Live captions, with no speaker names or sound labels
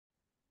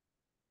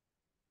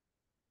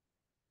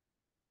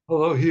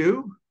Hello,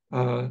 Hugh.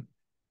 I'm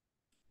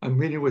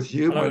meeting with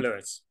you. Hello, My,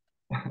 Lewis.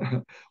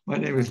 my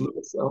name is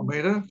Luis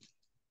Almeida.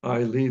 I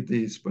lead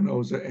the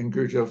Spinoza and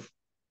Gurdjieff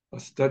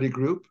study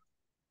group.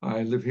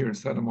 I live here in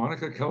Santa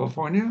Monica,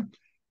 California.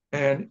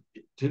 And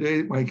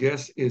today my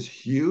guest is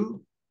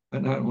Hugh.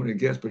 And not only a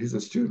guest, but he's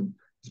a student.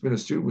 He's been a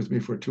student with me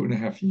for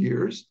 2.5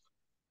 years.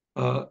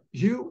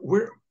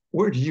 Hugh,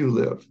 where do you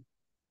live?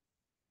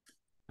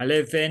 I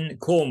live in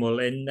Cornwall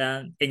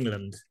in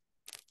England.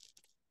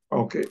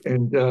 Okay.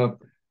 And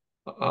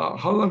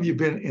how long have you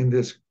been in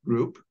this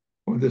group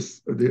or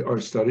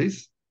our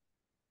studies?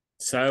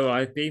 So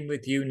I've been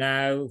with you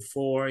now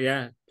for,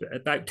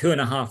 about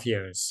 2.5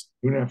 years.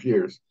 2.5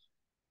 years.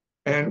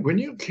 And when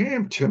you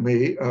came to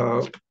me,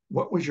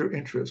 what was your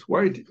interest?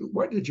 Why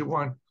did you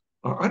want?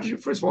 How did you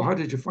first of all? How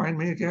did you find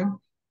me again?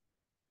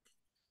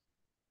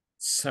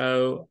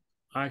 So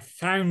I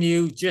found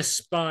you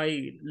just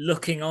by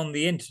looking on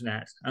the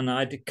internet, and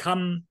I'd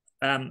come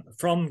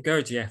from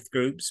Gurdjieff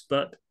groups,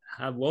 but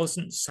I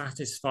wasn't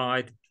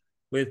satisfied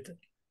with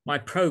my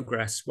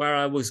progress where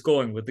I was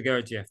going with the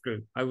Gurdjieff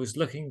group. I was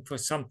looking for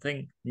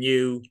something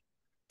new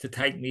to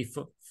take me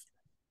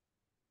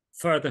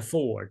further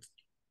forward.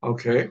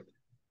 Okay,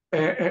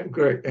 and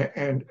great.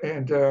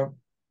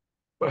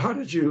 But how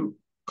did you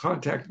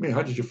contact me?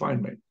 How did you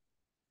find me?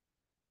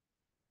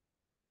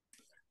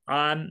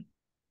 Um,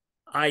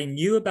 I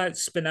knew about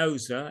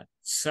Spinoza,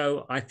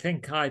 so I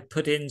think I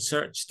put in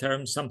search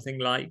terms something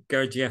like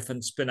Gurdjieff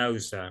and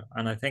Spinoza,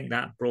 and I think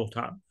that brought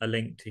up a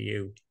link to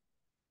you.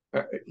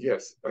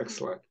 Yes,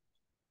 excellent.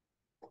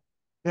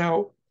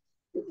 Now,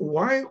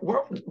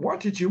 what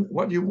do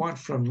you want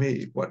from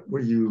me? What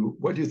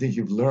do you think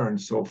you've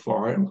learned so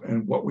far,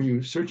 and what were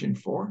you searching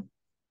for?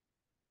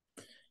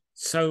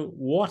 So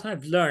what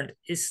I've learned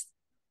is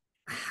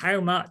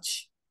how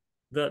much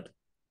that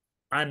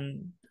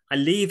I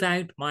leave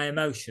out my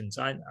emotions.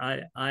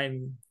 I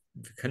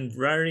can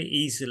very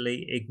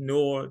easily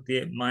ignore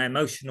my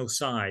emotional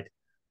side.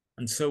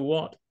 And so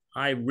what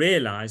I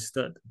realized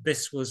that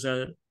this was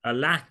a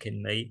lack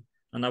in me,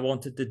 and I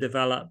wanted to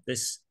develop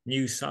this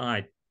new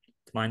side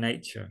to my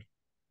nature.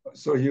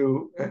 So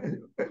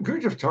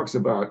Gurdjieff talks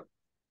about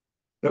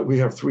that we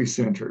have three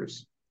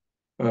centers: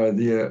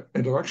 the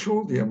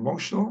intellectual, the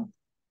emotional,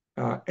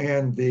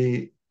 and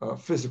the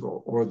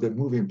physical or the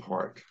moving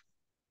part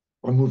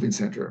or moving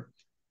center.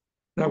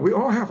 Now, we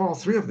all have all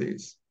three of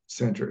these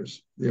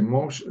centers: the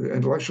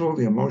intellectual,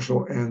 the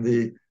emotional, and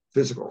the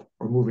physical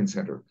or moving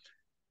center.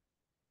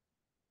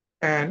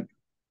 And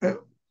uh,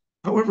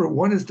 however,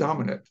 one is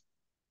dominant.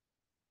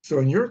 So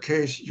in your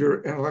case,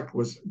 your intellect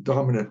was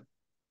dominant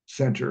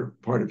center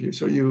part of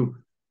you.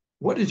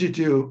 What did you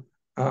do?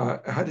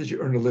 How did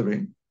you earn a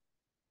living?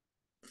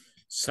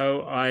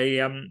 So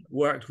I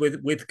worked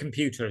with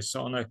computers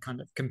on a kind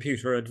of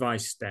computer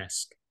advice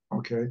desk.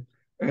 Okay.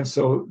 And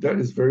so that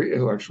is very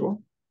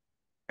intellectual.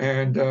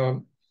 And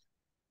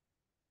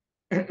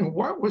why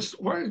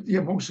the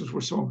emotions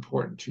were so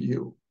important to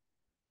you?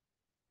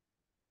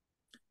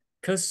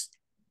 Because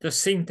there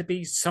seemed to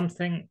be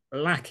something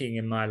lacking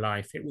in my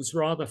life. It was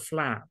rather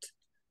flat.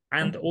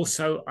 And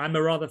also, I'm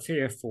a rather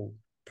fearful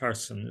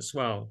person as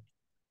well.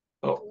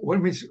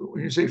 When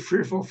you say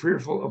fearful,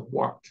 fearful of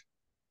what?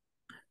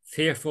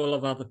 Fearful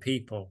of other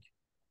people.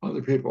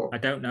 Other people. I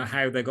don't know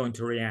how they're going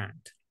to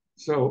react.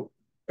 So,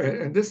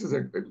 and this is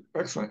an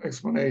excellent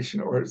explanation,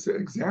 or it's an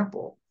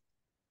example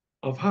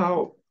of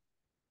how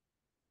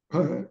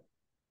uh,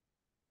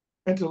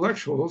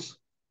 intellectuals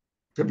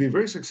can be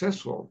very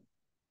successful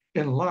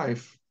in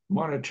life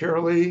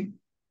monetarily,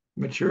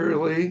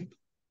 materially,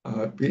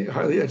 be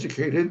highly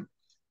educated.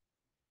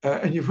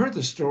 And you've heard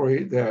the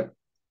story that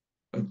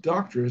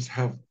doctors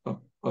have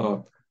a,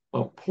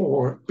 a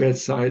poor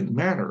bedside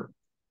manner.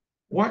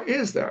 Why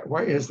is that?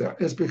 Why is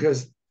that? It's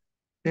because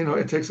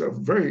it takes a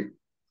very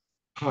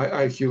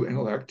high IQ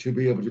intellect to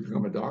be able to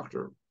become a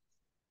doctor.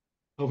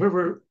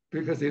 However,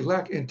 because they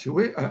lack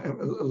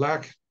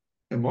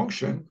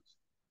emotion,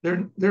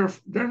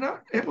 they're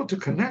not able to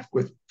connect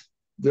with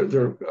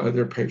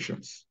their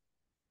patients,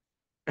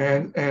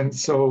 and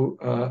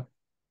so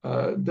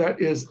that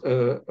is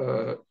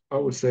I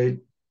would say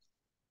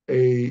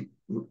a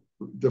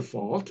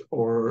default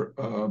or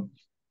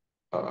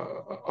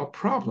a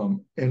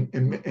problem in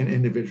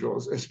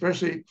individuals,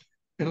 especially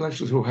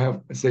intellectuals who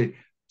have, say,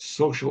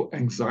 social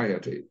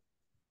anxiety,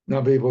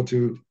 not be able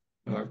to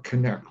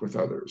connect with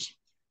others.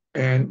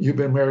 And you've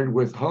been married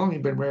with, how long have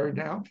you been married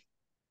now?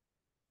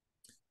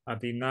 I've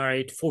been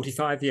married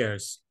 45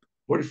 years.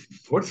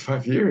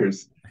 45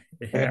 years.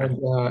 Yeah,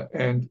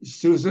 And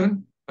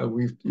Susan,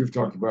 you've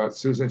talked about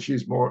Susan,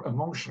 she's more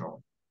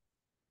emotional.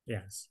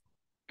 yes.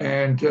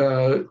 And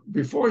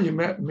before you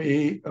met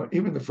me,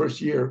 even the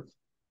first year,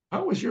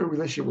 how was your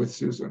relationship with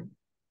Susan?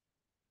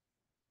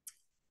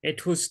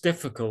 It was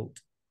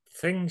difficult.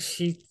 Things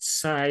she'd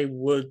say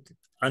would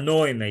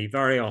annoy me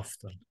very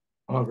often.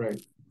 All right.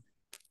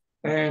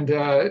 And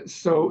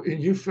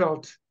and you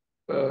felt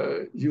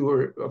you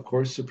were, of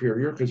course,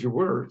 superior because you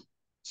were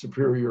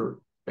superior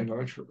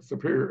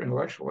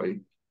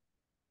intellectually.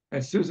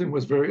 And Susan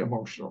was very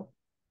emotional.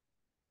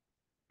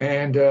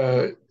 And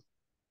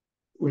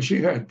when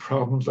she had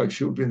problems, like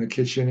she would be in the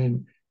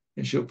kitchen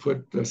and she'll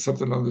put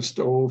something on the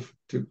stove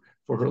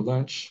for her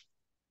lunch,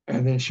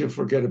 and then she'll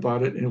forget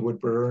about it and it would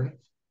burn.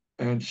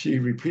 And she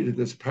repeated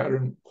this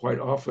pattern quite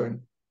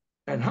often.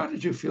 And how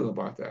did you feel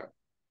about that?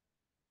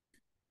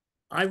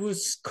 I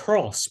was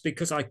cross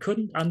because I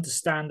couldn't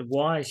understand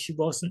why she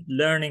wasn't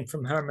learning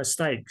from her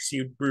mistakes.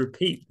 You'd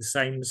repeat the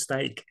same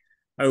mistake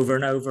over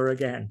and over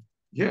again.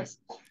 Yes.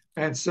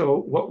 And so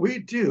what we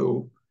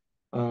do,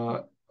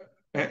 uh,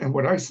 and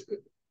what I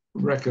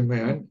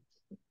recommend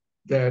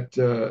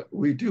that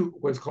we do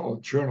what's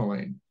called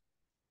journaling.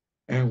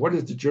 And what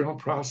is the journal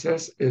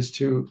process is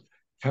to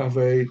have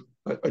a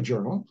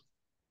journal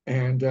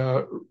and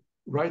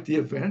write the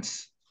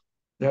events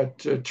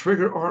that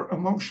trigger our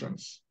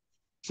emotions.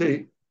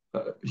 See,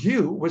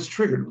 Hugh was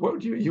triggered. What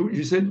do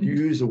you said you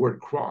use the word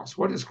cross.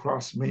 What does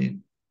cross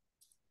mean?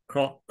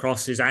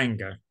 Cross is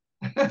anger.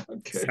 Okay.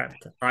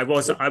 Except I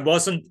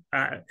wasn't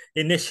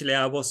initially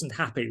I wasn't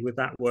happy with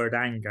that word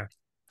anger.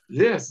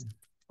 Yes.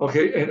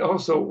 Okay. And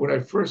also, when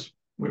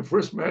we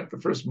first met, the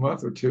first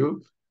month or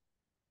two,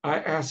 I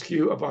asked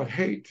you about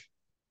hate.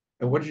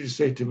 And what did you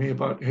say to me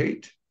about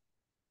hate?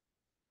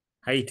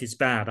 Hate is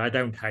bad. I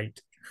don't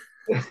hate.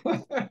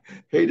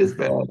 Hate is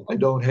bad. I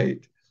don't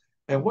hate.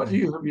 And what have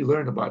you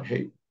learned about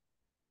hate?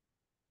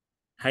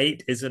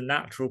 Hate is a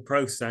natural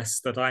process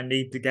that I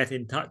need to get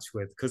in touch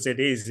with because it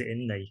is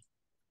in me.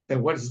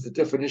 And what is the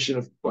definition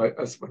of by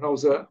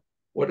Spinoza?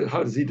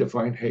 How does he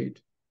define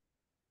hate?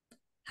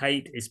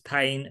 Hate is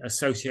pain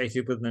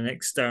associated with an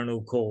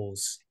external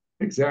cause.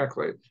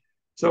 Exactly.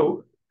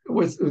 So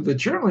with the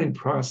journaling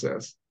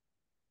process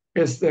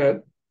is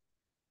that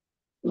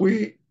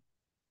we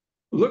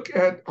look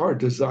at our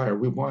desire.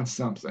 We want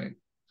something.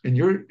 In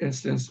your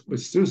instance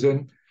with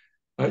Susan,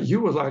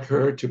 you would like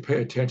her to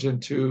pay attention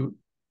to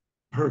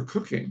her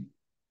cooking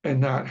and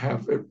not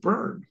have it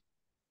burned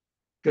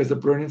because the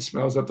burning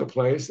smells up the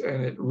place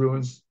and it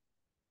ruins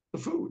the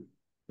food.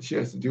 She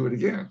has to do it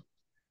again.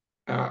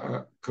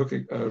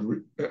 Cooking.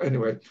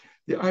 Anyway,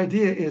 the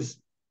idea is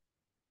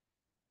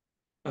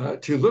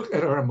to look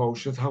at our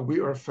emotions, how we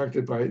are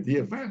affected by the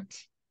event.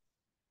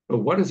 But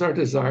what is our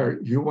desire?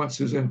 You want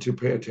Susan to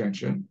pay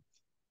attention.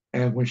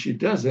 And when she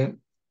doesn't,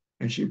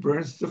 and she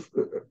burns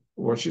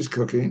what she's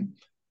cooking,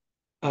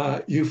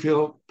 you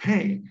feel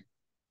pain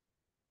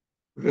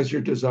because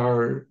your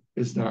desire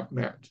is not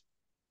met.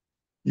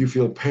 You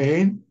feel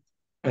pain,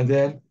 and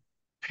then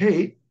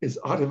hate is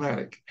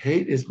automatic.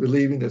 Hate is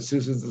believing that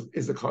Susan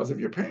is the cause of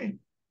your pain.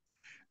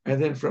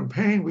 And then from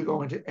pain, we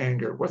go into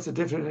anger. What's the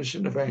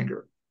definition of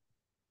anger?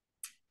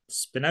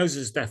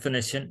 Spinoza's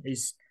definition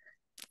is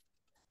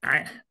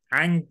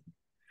ang-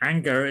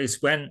 anger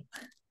is when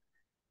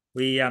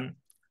we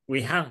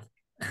have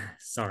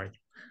sorry.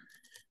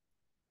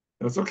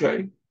 That's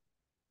okay.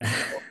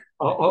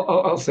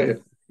 I'll say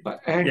it. Yeah.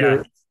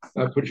 Anger,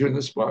 I put you in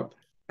the spot.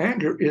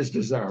 Anger is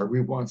desire. We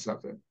want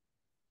something.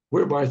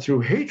 Whereby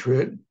through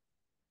hatred,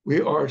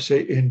 we are,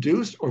 say,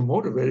 induced or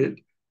motivated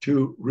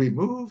to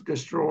remove,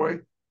 destroy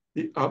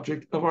the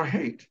object of our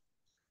hate.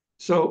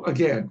 So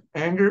again,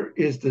 anger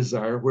is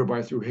desire,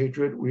 whereby through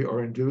hatred, we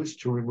are induced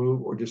to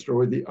remove or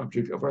destroy the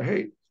object of our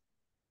hate.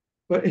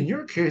 But in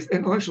your case,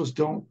 intellectuals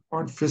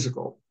aren't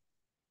physical.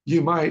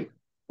 You might,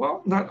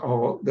 well, not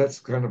all. That's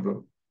kind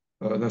of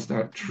that's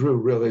not true,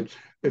 really.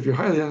 If you're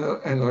highly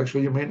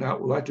intellectual, you may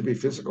not like to be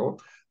physical.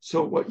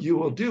 So what you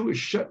will do is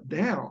shut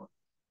down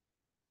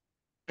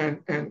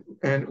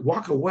and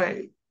walk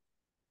away.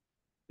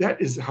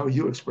 That is how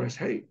you express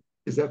hate.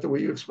 Is that the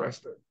way you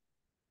expressed it?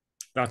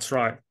 That's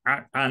right.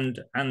 And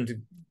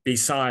be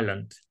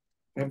silent.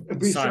 And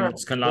be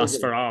Silence silent. can last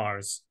for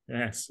hours.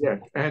 Yes. Yeah,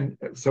 and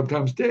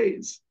sometimes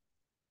days.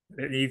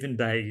 Even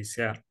days.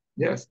 Yeah.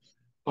 Yes.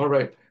 All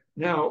right.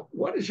 Now,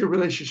 what is your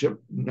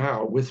relationship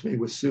now with me,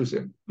 with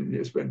Susan?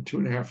 It's been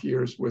 2.5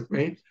 years with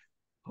me.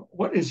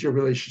 What is your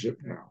relationship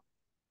now?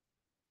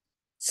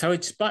 So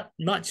it's but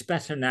much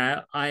better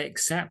now. I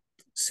accept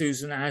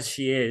Susan as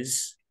she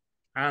is,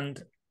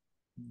 and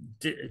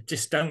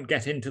just don't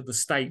get into the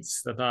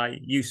states that I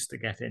used to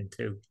get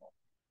into.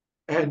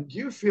 And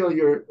you feel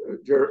your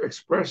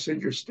expressing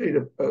your state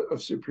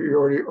of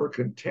superiority or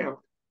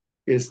contempt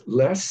is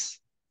less?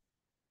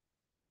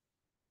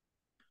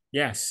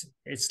 Yes,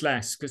 it's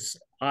less because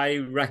I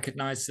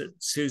recognize that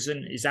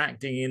Susan is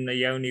acting in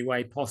the only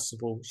way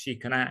possible she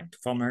can act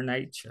from her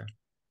nature.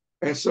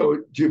 And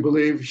so do you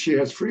believe she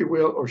has free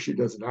will or she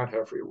does not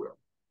have free will?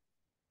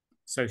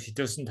 So she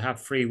doesn't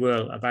have free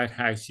will about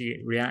how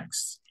she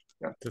reacts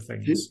Yeah. to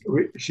things.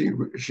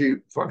 She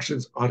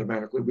functions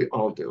automatically. We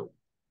all do.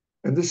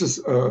 And this is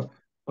a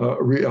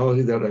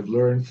reality that I've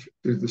learned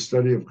through the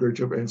study of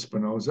Gurdjieff and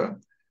Spinoza.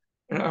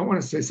 And I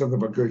want to say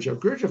something about Gurdjieff.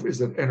 Gurdjieff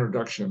is an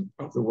introduction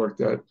of the work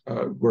that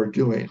we're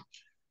doing.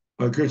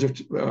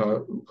 Gurdjieff,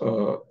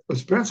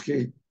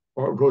 Ouspensky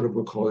wrote a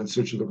book called In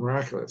Search of the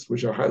Miraculous,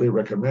 which I highly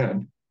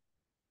recommend.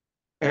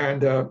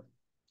 And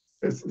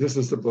this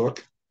is the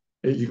book.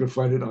 You can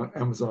find it on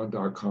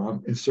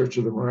Amazon.com, In Search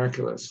of the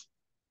Miraculous.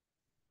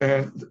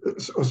 And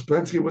so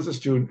Ouspensky was a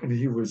student, and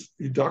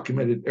he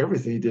documented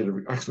everything. He did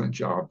an excellent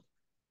job.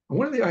 And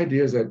one of the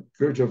ideas that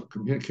Gurdjieff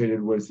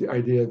communicated was the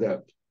idea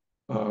that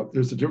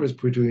there's a difference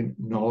between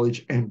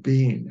knowledge and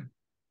being.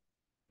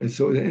 And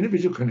so an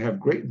individual can have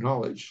great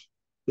knowledge.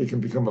 They can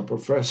become a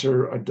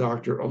professor, a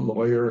doctor, a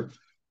lawyer,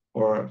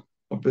 or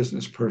a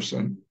business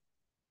person,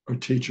 or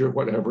teacher,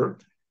 whatever,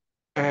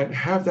 and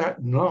have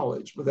that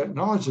knowledge. But that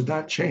knowledge does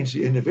not change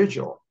the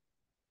individual.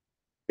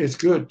 It's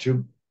good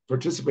to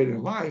participate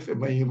in life,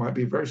 and you might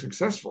be very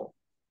successful.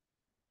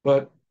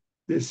 But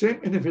the same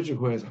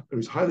individual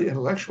who's highly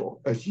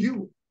intellectual, as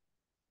you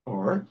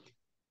are,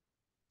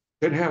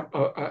 can have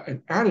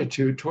an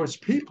attitude towards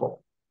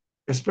people,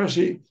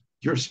 especially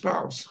your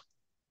spouse.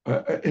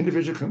 An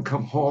individual can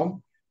come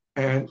home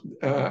and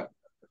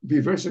be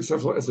very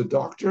successful as a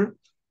doctor.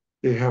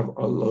 They have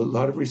a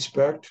lot of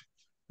respect,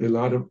 a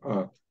lot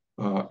of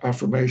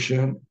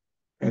affirmation,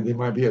 and they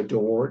might be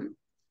adored.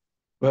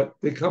 But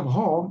they come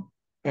home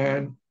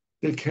and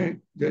they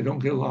don't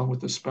get along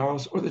with the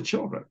spouse or the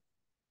children,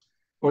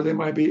 or they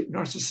might be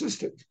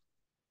narcissistic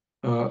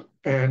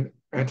and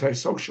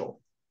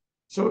antisocial.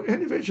 So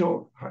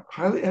individual,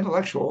 highly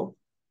intellectual,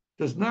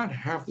 does not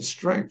have the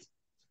strength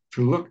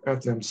to look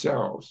at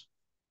themselves.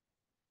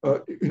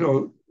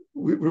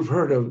 We've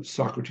heard of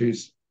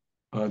Socrates,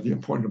 the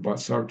important about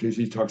Socrates.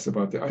 He talks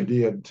about the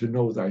idea to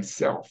know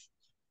thyself.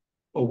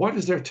 Well, what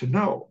is there to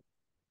know?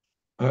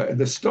 And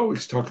the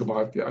Stoics talk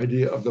about the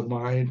idea of the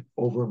mind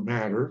over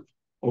matter,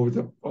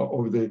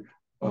 over the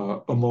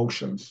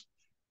emotions.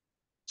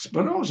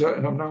 Spinoza,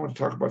 and I'm not going to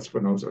talk about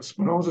Spinoza.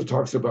 Spinoza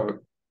talks about,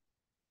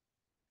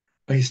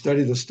 he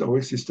studied the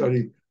Stoics, he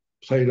studied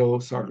Plato,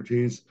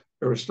 Socrates,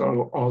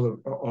 Aristotle,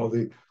 all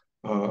the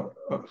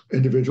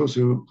individuals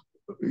who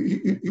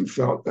he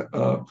felt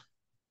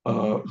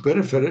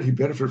benefited. He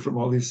benefited from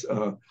all these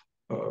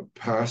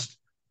past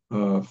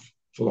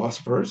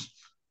philosophers,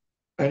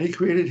 and he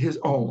created his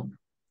own.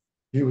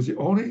 He was the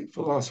only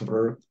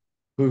philosopher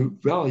who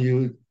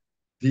valued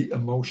the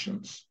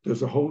emotions.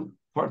 There's a whole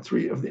part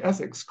 3 of the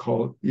ethics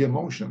called the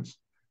emotions.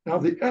 Now,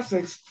 the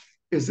ethics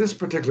is this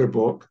particular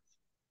book,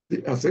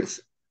 the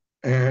ethics,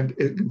 and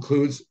it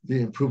includes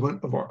the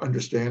improvement of our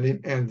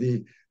understanding and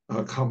the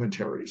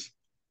commentaries.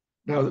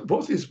 Now,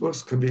 both these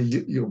books can be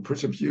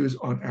used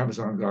on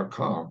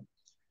Amazon.com.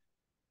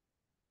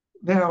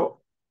 Now,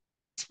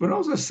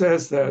 Spinoza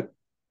says that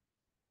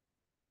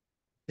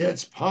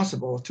it's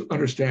possible to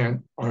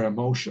understand our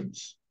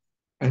emotions.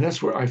 And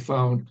that's where I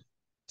found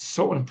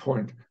so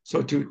important.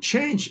 So to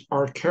change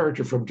our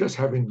character from just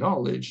having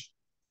knowledge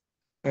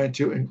and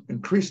to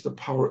increase the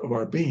power of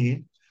our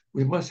being,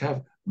 we must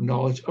have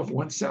knowledge of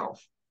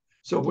oneself.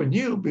 So when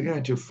you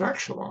begin to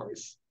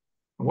factualize,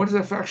 and what does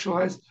that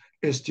factualize?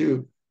 Is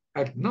to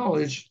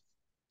acknowledge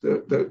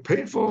the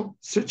painful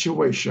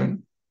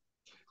situation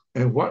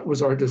and what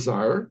was our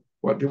desire,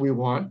 what do we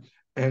want,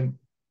 and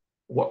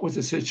what was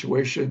the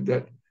situation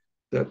that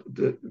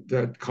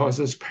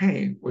causes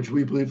pain, which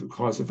we believe the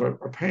cause of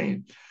our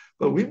pain.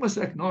 But we must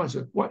acknowledge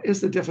that. What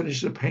is the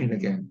definition of pain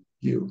again,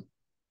 Hugh?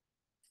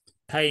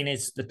 Pain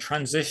is the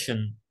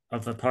transition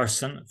of a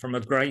person from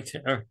a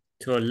greater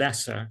to a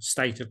lesser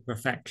state of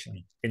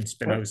perfection, in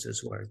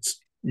Spinoza's words.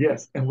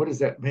 Yes, and what does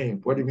that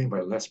mean? What do you mean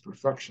by less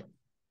perfection?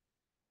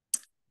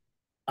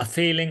 A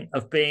feeling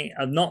of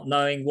not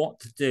knowing what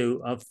to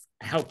do, of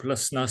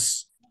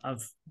helplessness,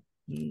 of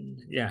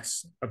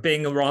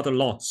being rather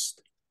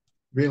lost.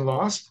 Being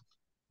lost,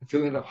 a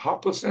feeling of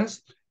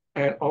hopelessness,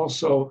 and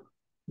also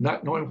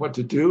not knowing what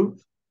to do,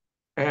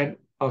 and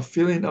a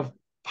feeling of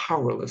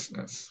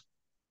powerlessness.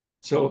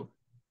 So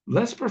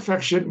less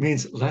perfection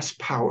means less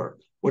power.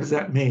 What does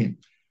that mean?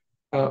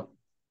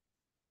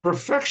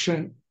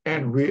 Perfection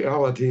and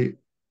reality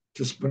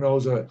to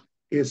Spinoza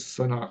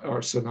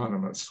are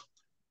synonymous.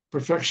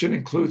 Perfection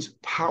includes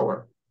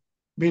power,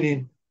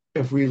 meaning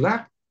if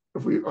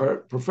our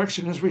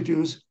perfection is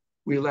reduced,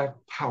 we lack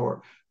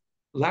power.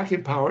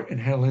 Lacking power in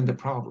handling the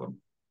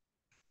problem.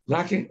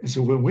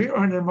 So when we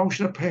are in an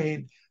emotion of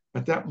pain,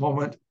 at that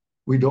moment,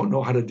 we don't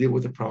know how to deal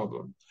with the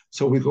problem.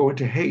 So we go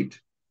into hate.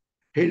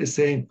 Hate is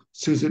saying,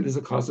 Susan is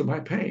the cause of my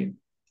pain.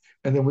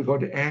 And then we go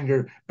into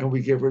anger and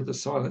we give her the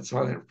silent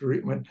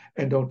treatment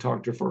and don't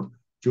talk to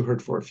her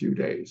for a few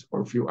days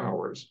or a few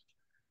hours.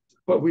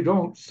 But we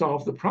don't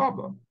solve the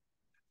problem.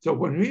 So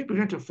when we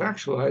begin to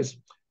factualize,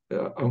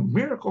 a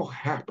miracle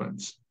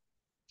happens.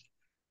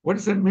 What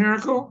is a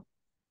miracle?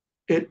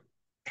 It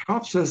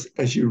helps us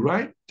as you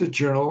write the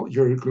journal,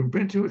 you're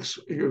beginning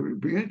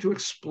to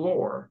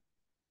explore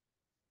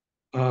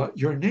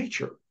your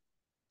nature.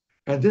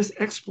 And this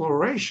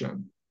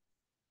exploration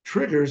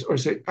triggers or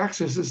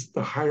accesses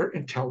the higher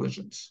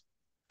intelligence,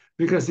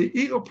 because the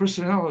ego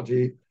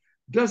personality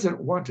doesn't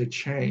want to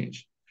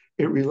change.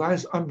 It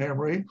relies on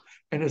memory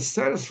and is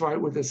satisfied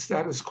with its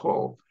status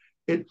quo.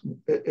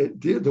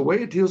 The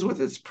way it deals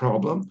with its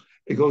problem,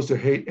 it goes to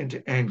hate and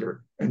to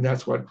anger.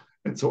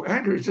 And so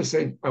anger is just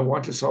saying, I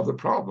want to solve the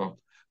problem,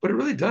 but it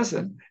really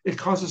doesn't. It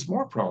causes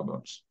more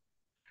problems.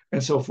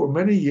 And so for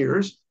many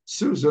years,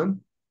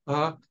 Susan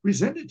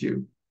resented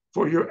you.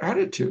 for your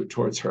attitude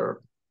towards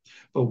her.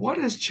 But what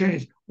has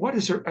changed? What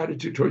is her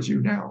attitude towards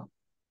you now?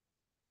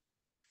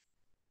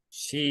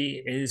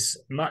 She is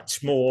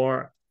much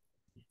more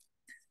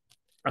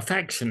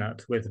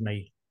affectionate with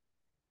me.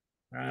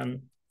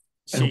 Um,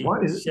 And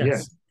what is,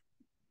 yes,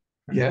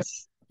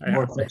 yes,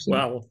 more affection.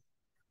 well,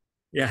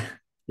 yeah,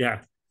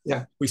 yeah.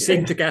 Yeah. We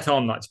seem to get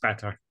on much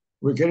better.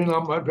 We're getting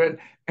on my bed,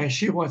 and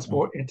she wants Mm.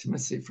 more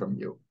intimacy from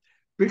you.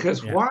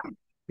 Because Yeah, why?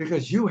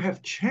 Because you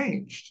have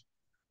changed.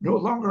 No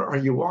longer are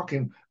you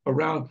walking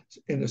around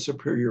in a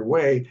superior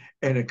way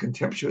and a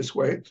contemptuous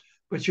way,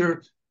 but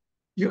you're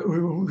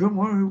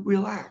more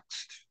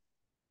relaxed.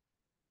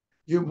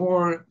 You're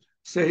more,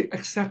 say,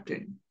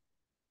 accepting.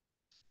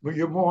 But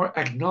you're more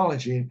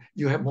acknowledging.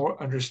 You have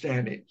more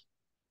understanding.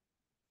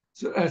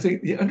 So I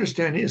think the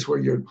understanding is where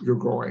you're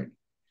growing.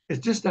 It's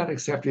just not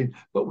accepting,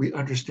 but we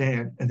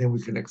understand, and then we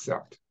can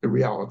accept the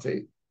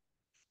reality.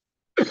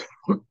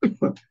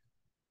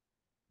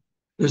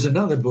 There's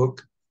another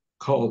book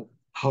called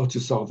How to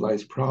Solve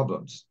Life's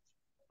Problems.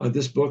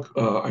 This book,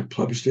 I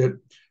published it.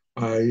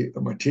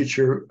 My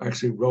teacher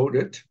actually wrote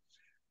it,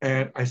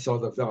 and I saw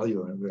the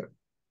value in it.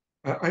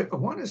 I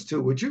want us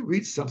to, would you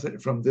read something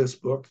from this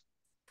book?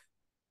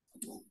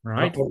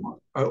 right.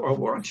 I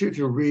want you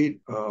to read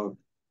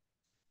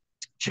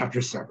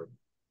chapter 7.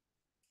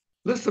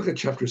 Let's look at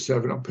chapter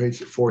 7 on page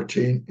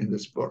 14 in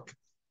this book.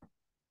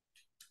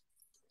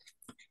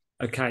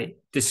 Okay,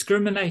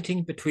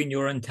 discriminating between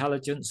your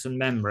intelligence and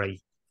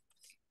memory.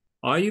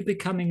 Are you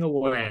becoming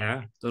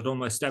aware that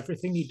almost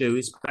everything you do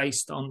is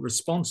based on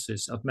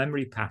responses of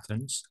memory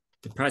patterns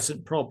to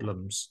present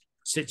problems,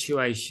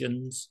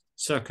 situations,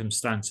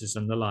 circumstances,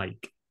 and the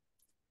like?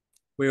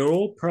 We are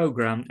all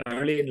programmed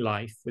early in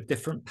life with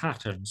different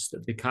patterns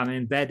that become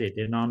embedded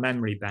in our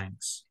memory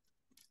banks.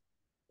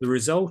 The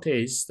result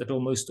is that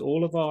almost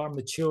all of our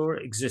mature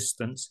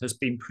existence has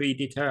been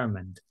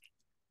predetermined,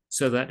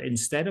 so that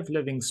instead of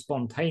living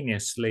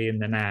spontaneously in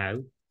the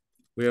now,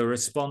 we are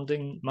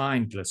responding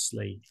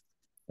mindlessly,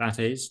 that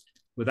is,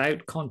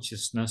 without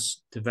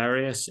consciousness to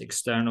various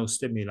external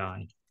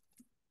stimuli.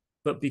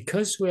 But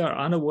because we are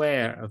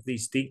unaware of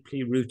these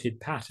deeply rooted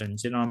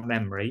patterns in our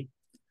memory,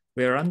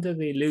 we are under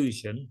the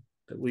illusion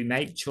that we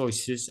make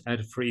choices out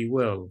of free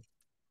will.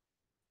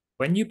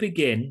 When you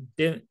begin,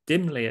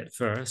 dimly at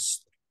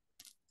first,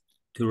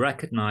 to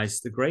recognize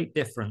the great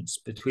difference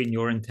between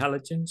your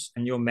intelligence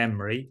and your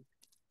memory,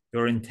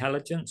 your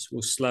intelligence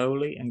will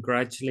slowly and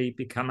gradually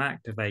become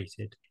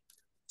activated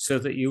so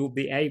that you will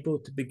be able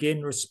to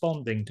begin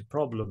responding to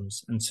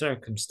problems and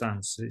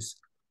circumstances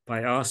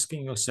by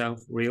asking yourself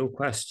real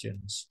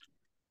questions.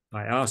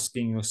 By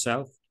asking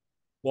yourself,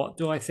 what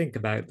do I think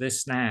about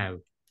this now?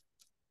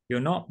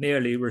 You're not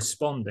merely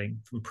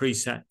responding from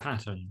preset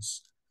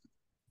patterns.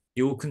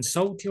 You will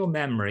consult your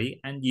memory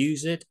and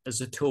use it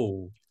as a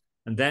tool,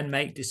 and then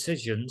make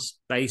decisions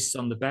based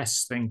on the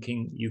best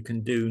thinking you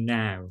can do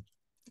now.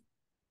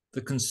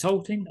 The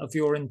consulting of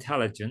your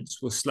intelligence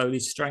will slowly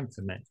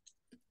strengthen it,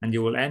 and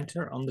you will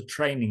enter on the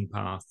training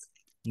path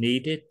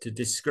needed to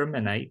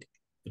discriminate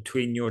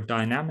between your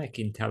dynamic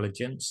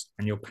intelligence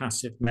and your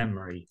passive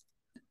memory.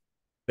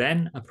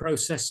 Then a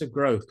process of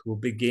growth will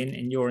begin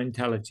in your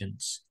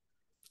intelligence.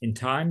 In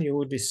time, you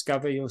will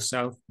discover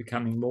yourself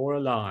becoming more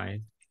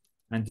alive,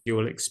 and you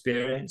will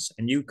experience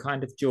a new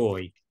kind of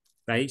joy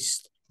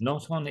based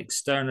not on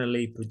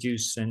externally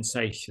produced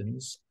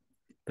sensations,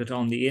 but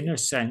on the inner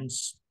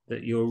sense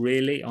that you're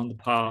really on the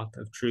path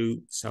of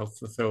true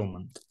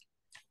self-fulfillment.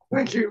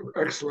 Thank you.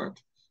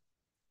 Excellent.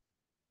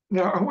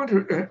 Now, I want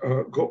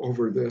to go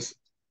over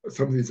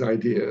some of these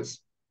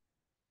ideas.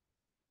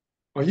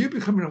 Are you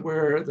becoming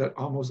aware that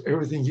almost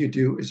everything you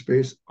do is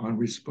based on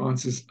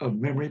responses of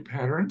memory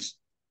patterns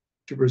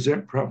to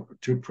present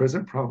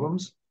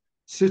problems,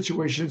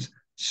 situations,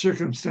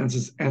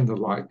 circumstances, and the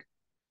like?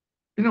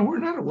 We're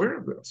not aware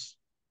of this.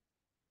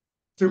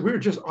 So we're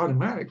just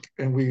automatic,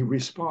 and we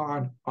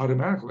respond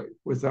automatically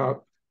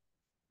without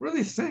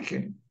really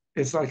thinking.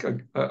 It's like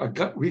a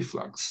gut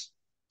reflex.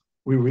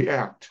 We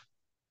react.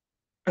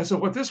 And so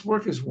what this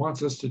work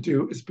wants us to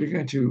do is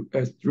begin to,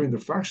 during the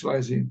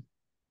fractionalizing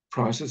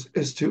process,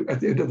 is to,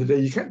 at the end of the day,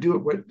 you can't do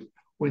it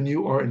when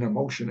you are in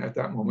emotion at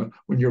that moment,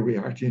 when you're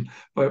reacting,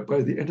 but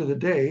by the end of the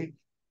day,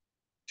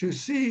 to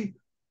see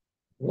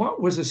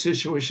what was the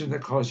situation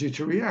that caused you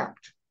to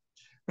react.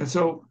 And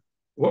so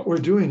what we're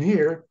doing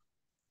here,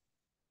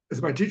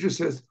 as my teacher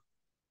says,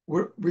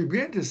 we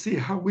begin to see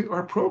how we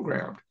are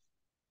programmed.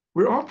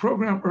 We're all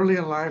programmed early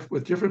in life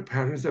with different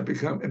patterns that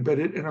become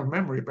embedded in our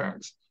memory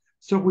banks.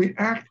 So we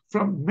act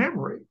from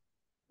memory,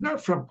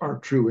 not from our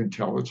true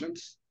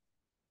intelligence.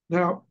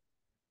 Now,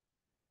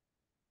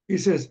 he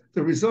says,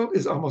 the result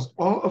is almost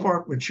all of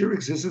our mature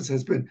existence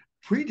has been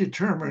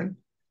predetermined.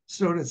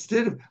 So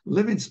instead of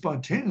living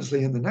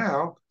spontaneously in the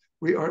now,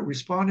 we are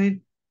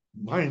responding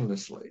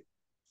mindlessly.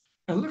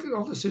 And look at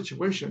all the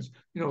situations,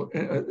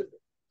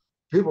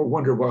 people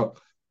wonder, well,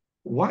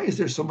 why is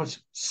there so much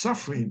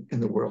suffering in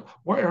the world?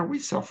 Why are we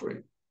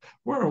suffering?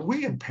 Why are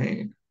we in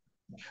pain?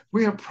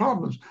 We have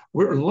problems.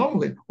 We're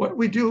lonely. What do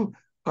we do?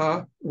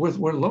 with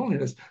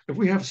loneliness. If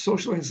we have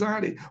social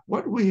anxiety,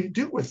 what do we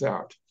do with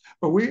that?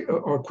 Or we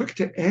are quick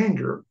to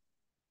anger.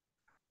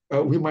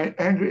 We might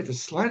anger at the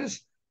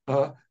slightest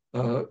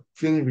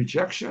feeling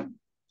rejection,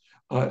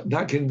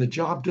 not getting the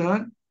job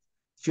done,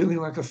 feeling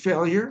like a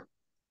failure.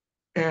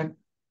 And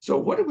so,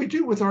 what do we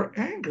do with our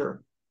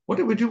anger? What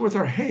do we do with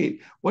our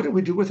hate? What do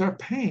we do with our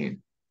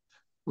pain?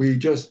 We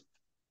just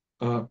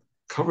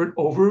cover it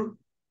over,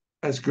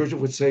 as Gurdjieff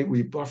would say,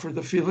 we buffer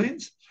the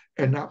feelings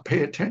and not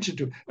pay attention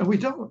to it. And we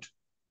don't,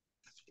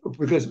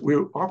 because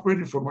we're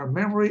operating from our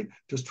memory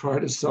to try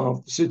to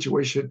solve the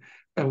situation,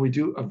 and we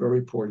do a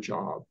very poor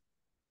job.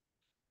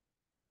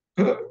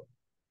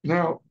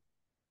 Now,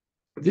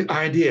 the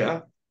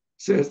idea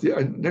says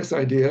the next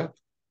idea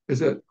is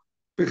that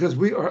because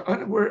we are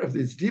unaware of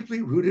these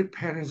deeply rooted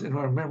patterns in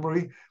our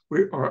memory,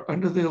 we are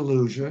under the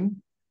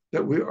illusion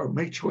that we are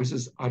make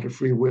choices out of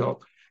free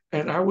will.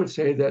 And I would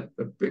say that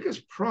the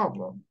biggest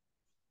problem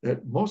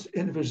that most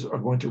individuals are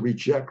going to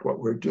reject what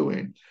we're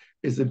doing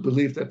is the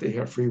belief that they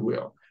have free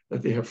will,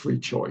 that they have free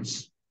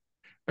choice.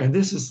 And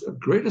this is the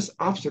greatest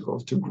obstacle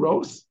to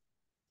growth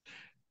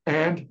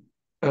and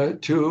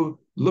to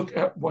look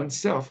at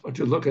oneself, or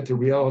to look at the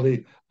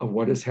reality of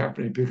what is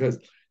happening, because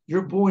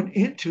you're born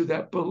into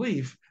that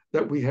belief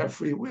that we have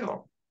free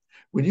will.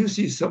 When you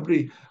see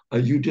somebody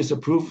you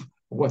disapprove of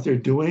what they're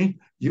doing,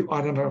 you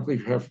automatically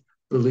have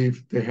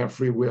believe they have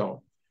free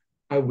will.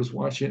 I was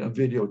watching a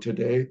video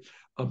today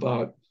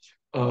about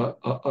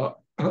a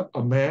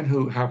man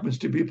who happens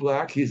to be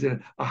Black. He's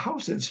a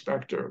house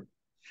inspector,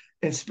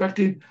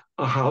 inspecting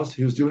a house.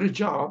 He was doing a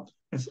job,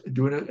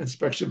 doing an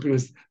inspection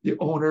because the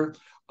owner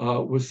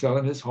was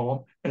selling his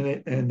home,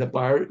 and the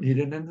buyer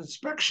needed an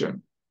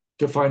inspection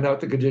to find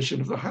out the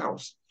condition of the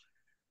house.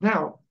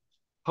 Now,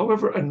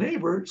 however, a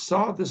neighbor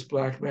saw this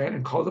Black man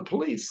and called the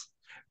police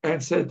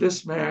and said,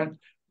 "This man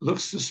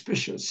looks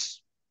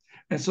suspicious."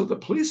 And so the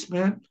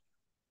policeman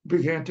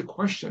began to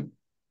question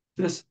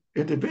this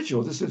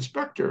individual, this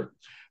inspector.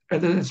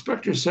 And the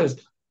inspector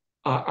says,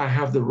 "I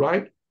have the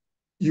right.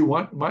 You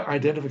want my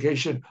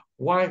identification.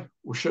 Why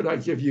should I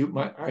give you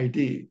my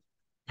ID?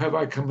 Have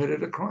I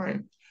committed a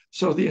crime?"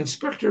 So the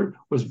inspector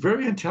was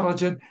very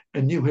intelligent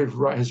and knew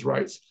his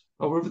rights.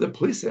 However, the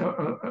police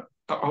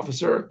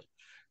officer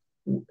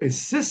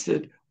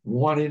insisted,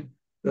 wanting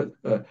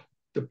the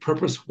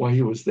purpose why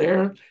he was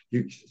there.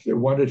 They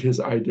wanted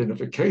his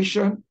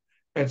identification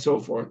and so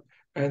forth.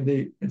 And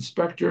the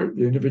inspector,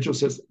 the individual,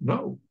 says,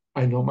 "No,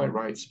 I know my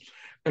rights."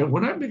 And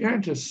when I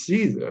began to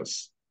see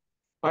this,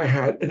 I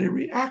had a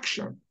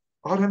reaction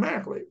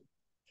automatically,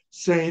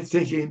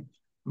 thinking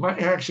my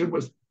action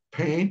was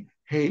pain,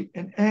 hate,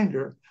 and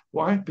anger.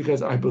 Why?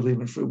 Because I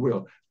believe in free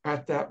will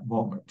at that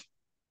moment.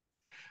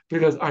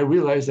 Because I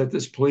realized that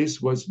this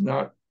police was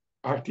not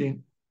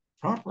acting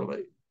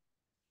properly.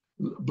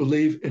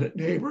 Believe in a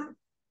neighbor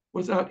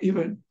without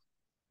even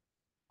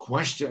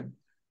question.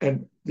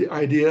 And the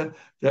idea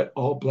that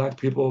all Black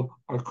people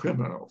are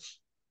criminals,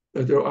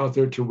 that they're out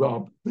there to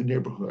rob the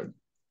neighborhood.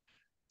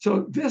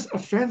 So this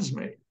offends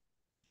me.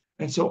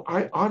 And so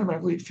I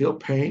automatically feel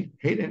pain,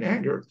 hate, and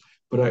anger.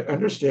 But I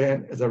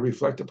understand, as I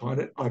reflect upon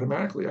it,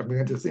 automatically I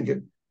begin to think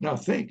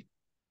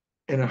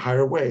in a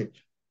higher way.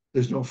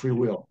 There's no free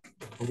will.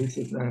 Police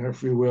does not have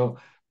free will.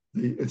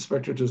 The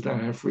inspector does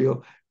not have free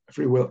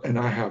will, and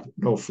I have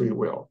no free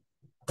will.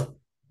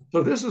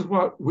 So this is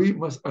what we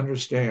must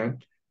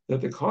understand,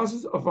 that the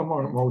causes of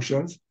our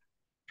emotions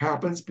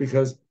happens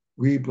because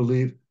we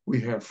believe we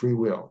have free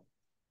will.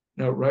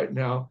 Now, right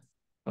now,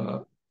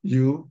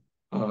 Hugh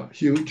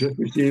just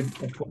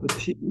received a cup of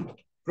tea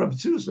from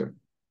Susan.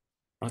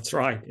 That's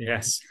right.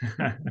 Yes.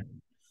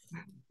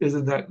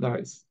 Isn't that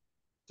nice?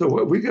 So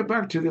when we get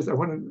back to this, I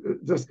want to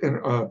just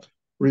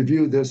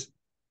review this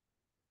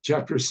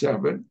chapter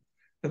 7.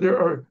 And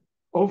there's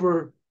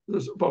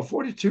about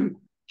 42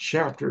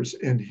 chapters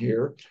in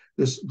here.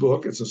 This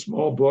book, it's a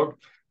small book.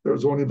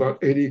 There's only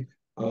about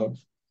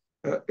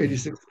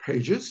 86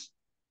 pages.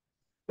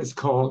 It's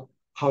called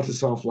How to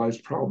Solve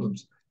Life's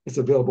Problems. It's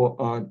available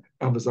on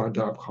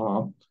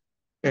Amazon.com.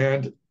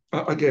 And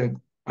again,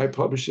 I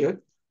publish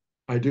it.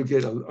 I do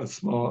get a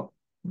small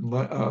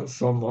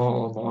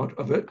amount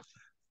of it.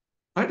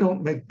 I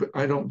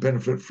don't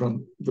benefit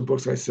from the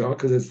books I sell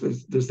because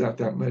there's not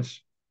that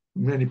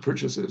many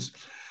purchases.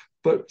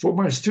 But for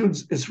my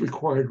students, it's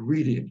required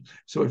reading.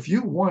 So if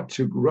you want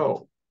to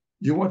grow,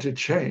 you want to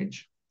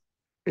change,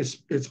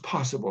 it's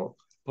possible.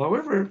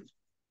 However,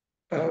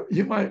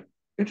 you might be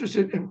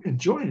interested in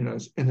joining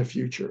us in the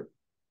future.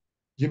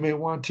 You may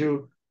want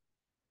to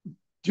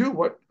do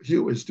what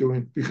Hugh is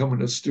doing,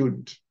 becoming a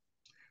student.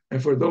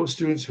 And for those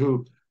students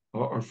who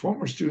are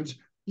former students,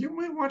 you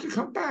may want to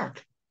come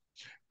back.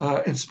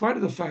 In spite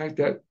of the fact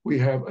that we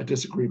have a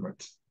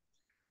disagreement.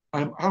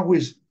 I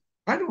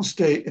don't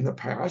stay in the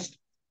past.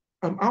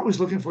 I'm always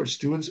looking for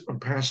students or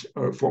past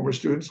or former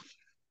students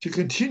to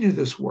continue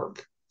this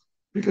work,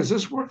 because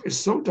this work is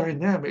so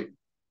dynamic.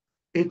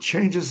 It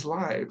changes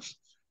lives.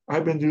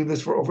 I've been doing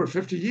this for over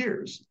 50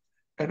 years,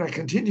 and I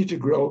continue to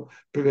grow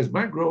because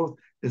my growth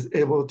is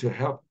able to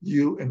help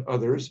you and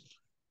others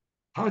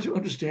how to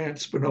understand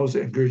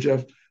Spinoza and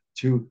Gurdjieff,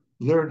 to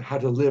learn how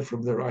to live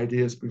from their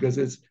ideas, because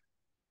it's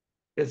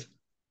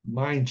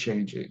mind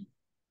changing.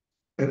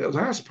 And the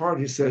last part,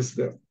 he says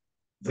that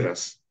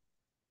this: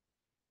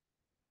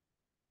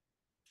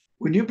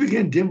 when you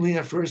begin dimly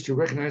at first to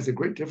recognize the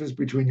great difference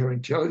between your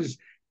intelligence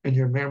and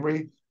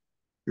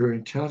your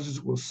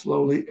intelligence will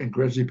slowly and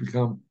gradually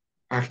become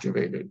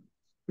activated.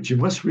 But you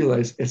must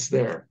realize it's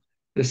there.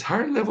 This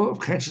higher level of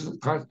conscious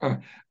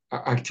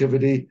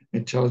activity,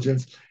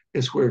 intelligence,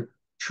 is where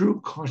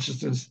true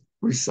consciousness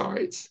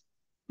resides.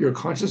 You're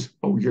conscious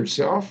of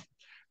yourself,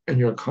 and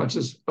you're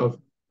conscious of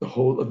the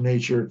whole of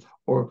nature,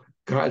 or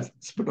God,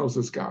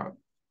 Spinoza's God.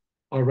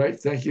 All right.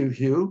 Thank you,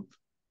 Hugh,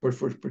 for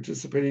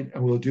participating,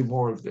 and we'll do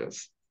more of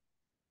this.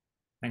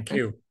 Thank And,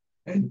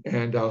 you.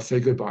 and I'll say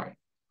goodbye.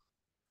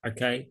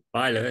 Okay.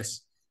 Bye,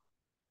 Lewis.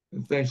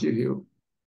 And thank you, Hugh.